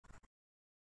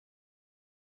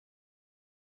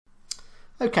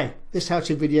Okay, this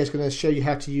how-to video is going to show you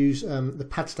how to use the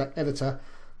Padstack editor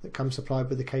that comes supplied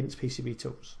with the Cadence PCB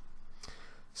tools.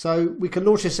 So we can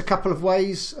launch this a couple of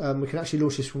ways. We can actually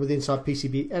launch this from within inside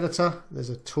PCB editor.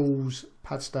 There's a tools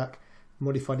Padstack,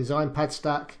 modify design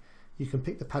Padstack. You can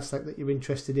pick the Padstack that you're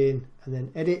interested in and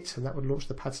then edit, and that would launch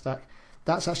the Padstack.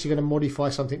 That's actually going to modify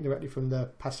something directly from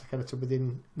the Padstack editor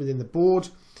within the board.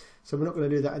 So we're not going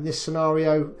to do that in this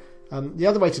scenario. The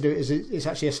other way to do it is it's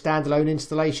actually a standalone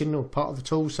installation or part of the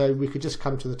tool. So we could just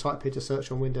come to the type editor search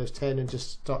on Windows 10 and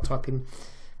just start typing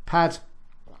pad,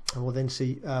 and we'll then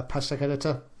see Padstack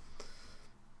editor,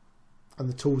 and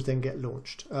the tools then get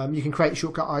launched. You can create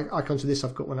shortcut icons for this.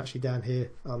 I've got one actually down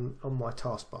here on my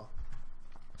taskbar.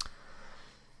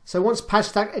 So once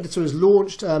Padstack editor is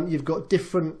launched, you've got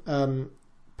different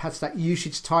Padstack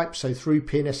usage types, so through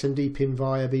pin, SMD pin,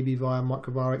 via, BB via,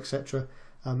 microvia, etc.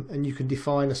 And you can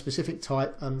define a specific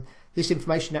type. This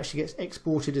information actually gets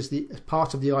exported as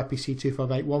part of the IPC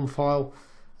 2581 file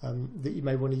that you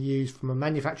may want to use from a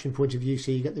manufacturing point of view,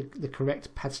 so you get the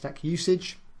correct Padstack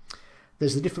usage.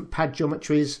 There's the different pad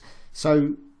geometries.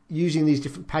 So using these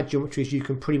different pad geometries, you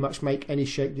can pretty much make any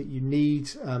shape that you need.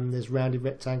 There's rounded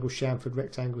rectangles, chamfered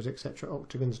rectangles, etc.,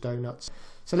 octagons, donuts.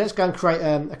 So let's go and create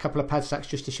a couple of Padstacks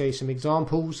just to show you some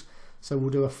examples. So we'll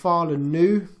do a file and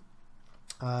new.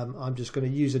 I'm just going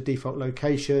to use a default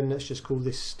location. Let's just call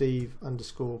this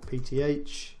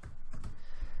Steve_PTH.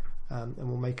 And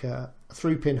we'll make a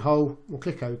through pin hole. We'll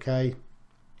click OK.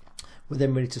 We're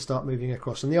then ready to start moving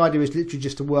across. And the idea is literally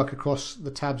just to work across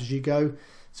the tabs as you go.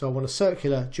 So I want a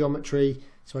circular geometry.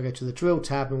 So I go to the drill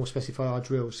tab and we'll specify our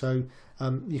drill. So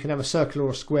you can have a circular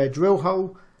or a square drill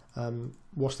hole.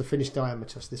 What's the finished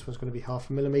diameter? So this one's going to be 0.5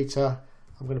 millimeter.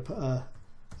 I'm going to put a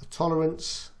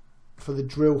tolerance for the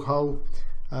drill hole.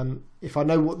 If I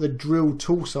know what the drill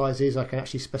tool size is, I can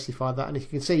actually specify that. And if you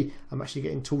can see, I'm actually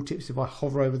getting tooltips if I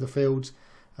hover over the fields.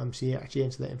 So you actually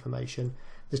enter that information.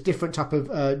 There's different type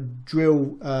of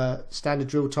drill, standard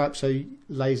drill type, so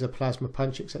laser, plasma,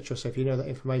 punch, etc. So if you know that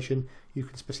information, you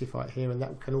can specify it here, and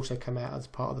that can also come out as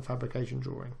part of the fabrication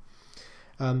drawing.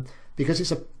 Because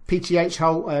it's a PTH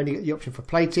hole, I only get the option for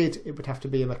plated. It would have to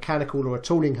be a mechanical or a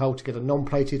tooling hole to get a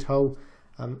non-plated hole.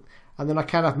 And then I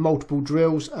can have multiple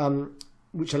drills,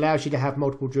 which allows you to have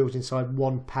multiple drills inside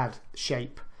one pad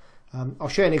shape. I'll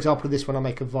show you an example of this when I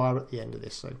make a via at the end of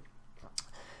this. So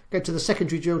go to the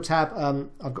secondary drill tab.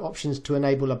 I've got options to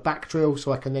enable a back drill,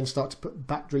 so I can then start to put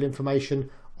back drill information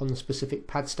on the specific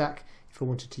Padstack if I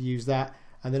wanted to use that.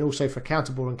 And then also for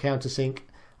counterbore and countersink,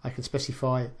 I can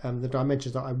specify the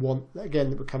dimensions that I want. Again,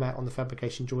 that would come out on the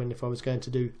fabrication drawing if I was going to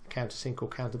do a countersink or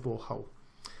counterbore hole.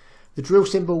 The drill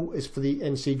symbol is for the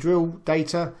NC drill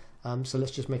data. So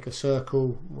let's just make a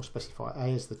circle. We'll specify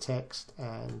A as the text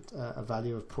and a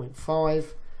value of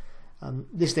 0.5.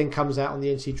 This then comes out on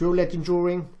the NC drill legend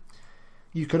drawing.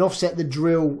 You can offset the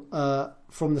drill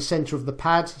from the center of the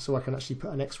pad, so I can actually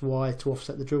put an XY to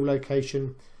offset the drill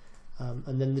location.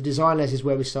 And then the design layers is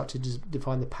where we start to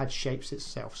define the pad shapes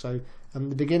itself. So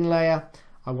the begin layer,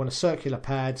 I want a circular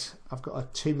pad. I've got a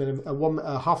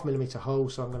 0.5 millimeter hole,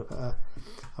 so I'm going to put a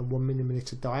 1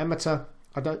 millimeter diameter.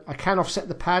 I can offset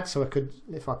the pad, so I could,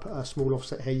 if I put a small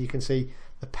offset here, you can see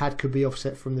the pad could be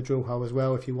offset from the drill hole as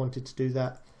well if you wanted to do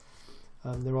that.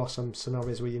 There are some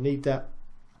scenarios where you need that.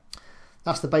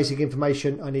 That's the basic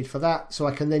information I need for that. So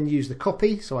I can then use the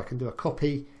copy. So I can do a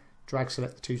copy, drag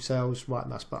select the two cells, right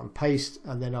mouse button, paste,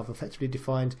 and then I've effectively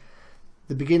defined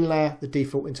the begin layer, the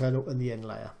default internal, and the end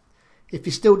layer. If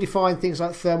you still define things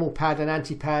like thermal pad and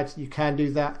anti-pad, you can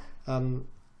do that.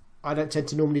 I don't tend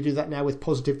to normally do that now with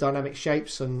positive dynamic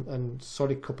shapes and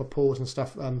solid copper pores and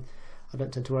stuff. I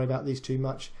don't tend to worry about these too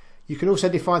much. You can also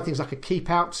define things like a keep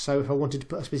out. So if I wanted to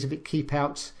put a specific keep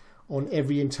out on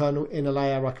every internal inner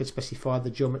layer, I could specify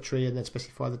the geometry and then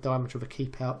specify the diameter of a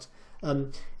keep out.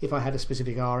 If I had a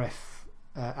specific RF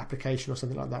application or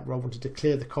something like that where I wanted to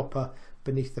clear the copper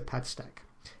beneath the Padstack.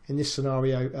 In this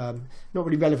scenario, not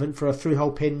really relevant for a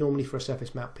through-hole pin. Normally for a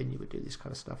surface mount pin you would do this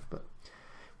kind of stuff. But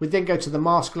we then go to the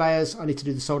mask layers. I need to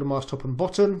do the solder mask top and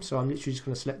bottom, so I'm literally just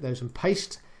going to select those and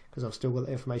paste because I've still got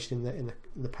the information in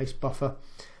the paste buffer.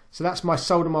 So that's my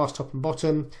solder mask top and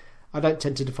bottom. I don't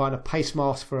tend to define a paste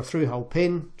mask for a through-hole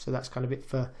pin, so that's kind of it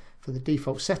for the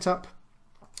default setup.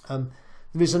 There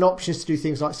is an option to do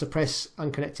things like suppress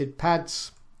unconnected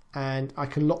pads, and I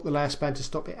can lock the layer span to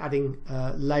stop it adding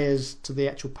layers to the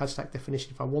actual Padstack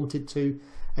definition if I wanted to.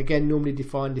 Again, normally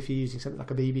defined if you're using something like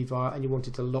a BB via and you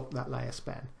wanted to lock that layer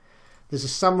span. There's a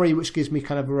summary which gives me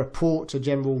kind of a report, a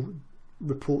general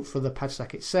report for the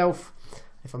Padstack itself.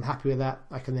 If I'm happy with that,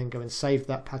 I can then go and save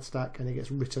that Padstack and it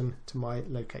gets written to my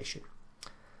location.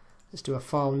 Let's do a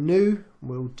file new.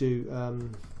 We'll do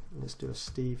let's do a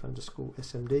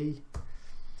Steve_SMD.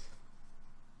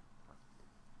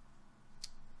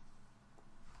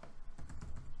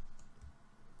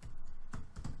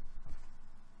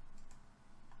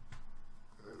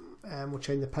 And we'll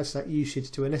change the Padstack usage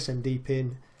to an SMD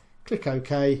pin. Click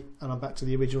OK, and I'm back to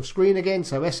the original screen again.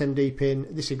 So SMD pin,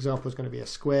 this example is going to be a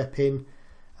square pin,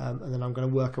 and then I'm going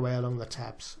to work away along the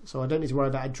tabs. So I don't need to worry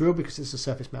about a drill because it's a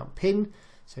surface mount pin.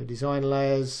 So design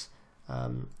layers,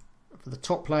 for the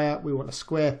top layer we want a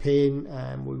square pin,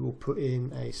 and we will put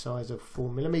in a size of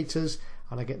 4mm,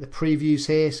 and I get the previews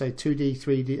here, so 2D,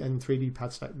 3D and 3D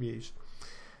Padstack views.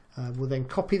 We'll then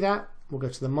copy that, we'll go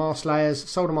to the mask layers,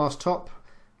 solder mask top,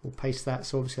 we'll paste that,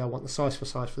 so obviously I want the size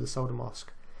for the solder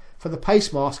mask. For the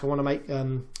paste mask I want to make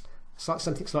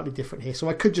something slightly different here, so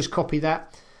I could just copy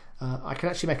that. I can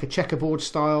actually make a checkerboard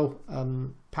style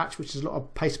patch, which is a lot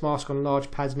of paste mask on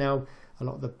large pads now. A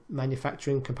lot of the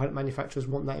component manufacturers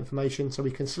want that information, so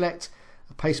we can select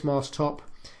a paste mask top.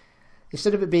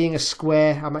 Instead of it being a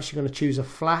square, I'm actually going to choose a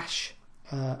flash,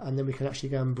 and then we can actually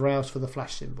go and browse for the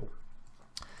flash symbol.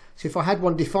 So if I had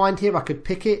one defined here, I could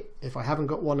pick it. If I haven't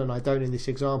got one, and I don't in this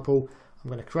example,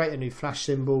 I'm going to create a new flash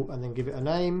symbol and then give it a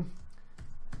name.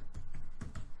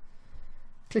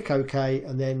 Click OK,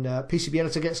 and then PCB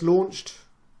Editor gets launched.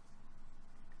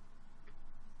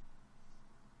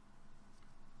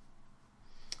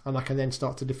 And I can then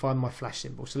start to define my flash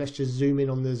symbol. So let's just zoom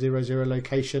in on the 00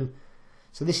 location.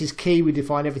 So this is key, we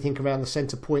define everything around the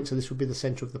center point, so this would be the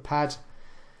center of the pad.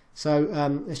 So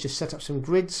let's just set up some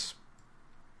grids.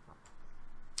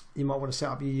 You might want to set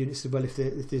up your units as well if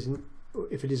it isn't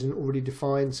already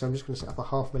defined. So I'm just going to set up a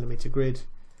 0.5mm grid,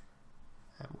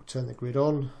 and we'll turn the grid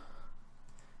on.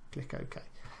 Click OK.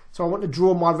 So I want to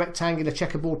draw my rectangular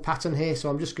checkerboard pattern here, so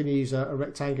I'm just going to use a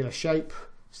rectangular shape,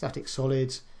 static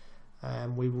solid.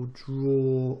 And we will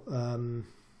draw,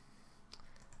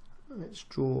 let's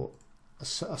draw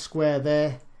a square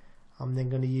there. I'm then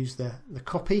going to use the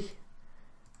copy,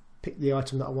 pick the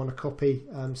item that I want to copy.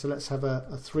 So let's have a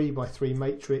 3x3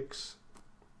 matrix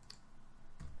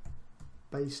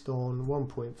based on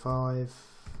 1.5,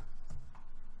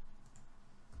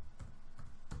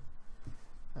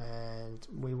 and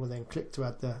we will then click to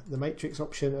add the matrix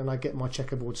option, and I get my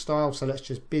checkerboard style. So let's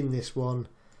just bin this one.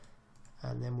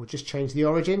 And then we'll just change the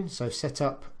origin, so set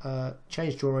up,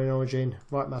 change drawing origin,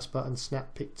 right mouse button,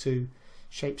 snap pick to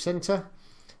shape center.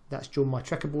 That's drawn my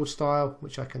checkerboard style,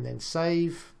 which I can then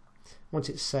save. Once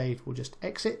it's saved, we'll just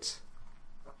exit.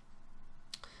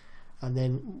 And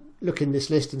then look in this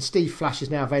list, and Steve Flash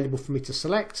is now available for me to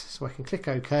select, so I can click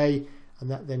OK, and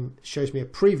that then shows me a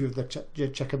preview of the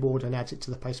checkerboard and adds it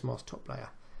to the paste mask top layer.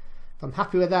 If I'm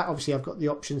happy with that, obviously I've got the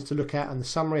options to look at and the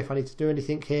summary if I need to do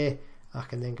anything here. I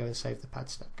can then go and save the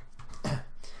Padstack.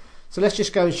 So let's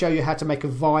just go and show you how to make a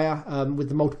via with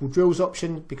the multiple drills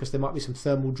option, because there might be some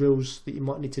thermal drills that you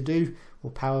might need to do,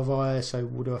 or power via. So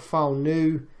we'll do a file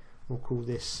new, we'll call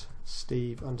this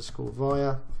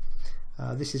Steve_via.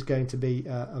 This is going to be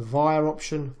a via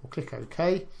option. We'll click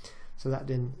OK. So that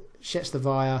then sets the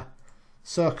via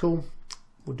circle.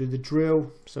 We'll do the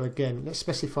drill. So again, let's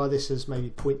specify this as maybe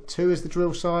 0.2 as the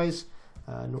drill size,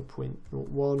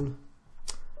 0.01.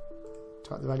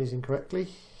 Type the values incorrectly.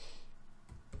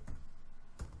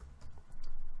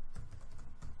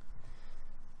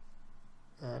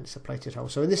 And it's a plated hole.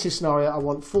 So in this scenario, I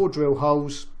want 4 drill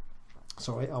holes.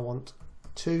 Sorry, I want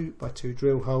 2x2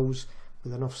 drill holes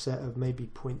with an offset of maybe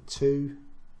 0.2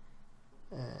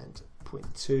 and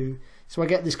 0.2. So I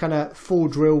get this kind of 4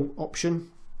 drill option.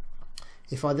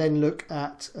 If I then look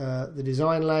at the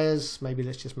design layers, maybe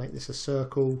let's just make this a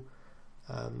circle.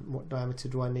 What diameter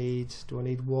do I need? Do I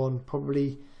need one?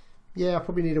 Probably, yeah, I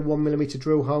probably need a 1mm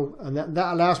drill hole, and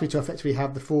that allows me to effectively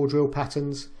have the 4 drill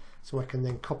patterns. So I can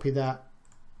then copy that,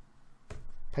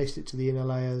 paste it to the inner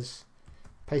layers,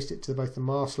 paste it to both the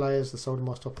mask layers, the solder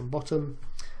mask top and bottom.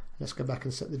 Let's go back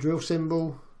and set the drill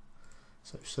symbol.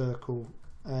 So circle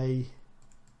A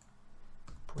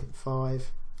 0.5.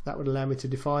 That would allow me to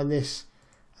define this.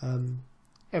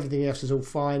 Everything else is all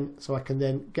fine, so I can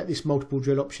then get this multiple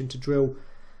drill option to drill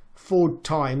 4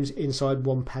 times inside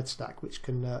one Padstack, which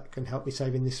can help me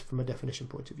saving this from a definition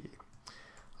point of view.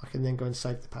 I can then go and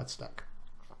save the Padstack.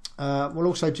 We'll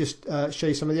also just show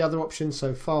you some of the other options.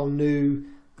 So file new,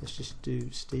 let's just do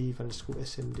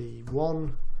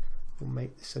Steve_SMD1. We'll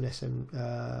make this an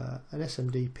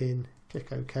SMD pin,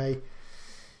 click OK.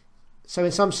 So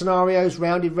in some scenarios,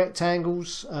 rounded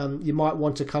rectangles, you might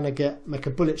want to kind of make a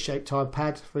bullet shaped type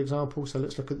pad, for example. So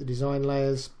let's look at the design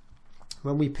layers.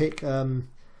 When we pick the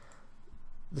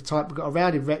type, we've got a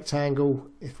rounded rectangle.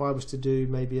 If I was to do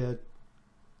maybe a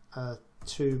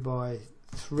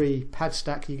 2x3 pad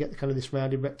stack, you get kind of this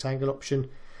rounded rectangle option.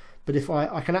 But if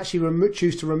I can actually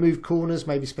choose to remove corners,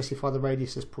 maybe specify the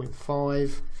radius as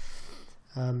 0.5.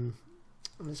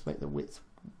 Let's make the width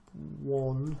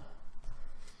 1.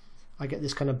 I get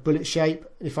this kind of bullet shape.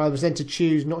 If I was then to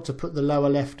choose not to put the lower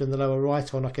left and the lower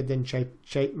right on, I could then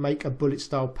make a bullet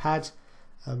style pad.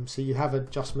 So you have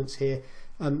adjustments here.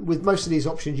 With most of these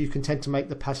options, you can tend to make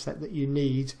the pad stack that you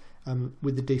need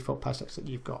with the default pad stacks that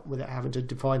you've got, without having to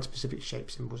define specific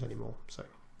shape symbols anymore. So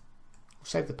I'll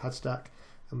save the pad stack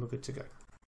and we're good to go.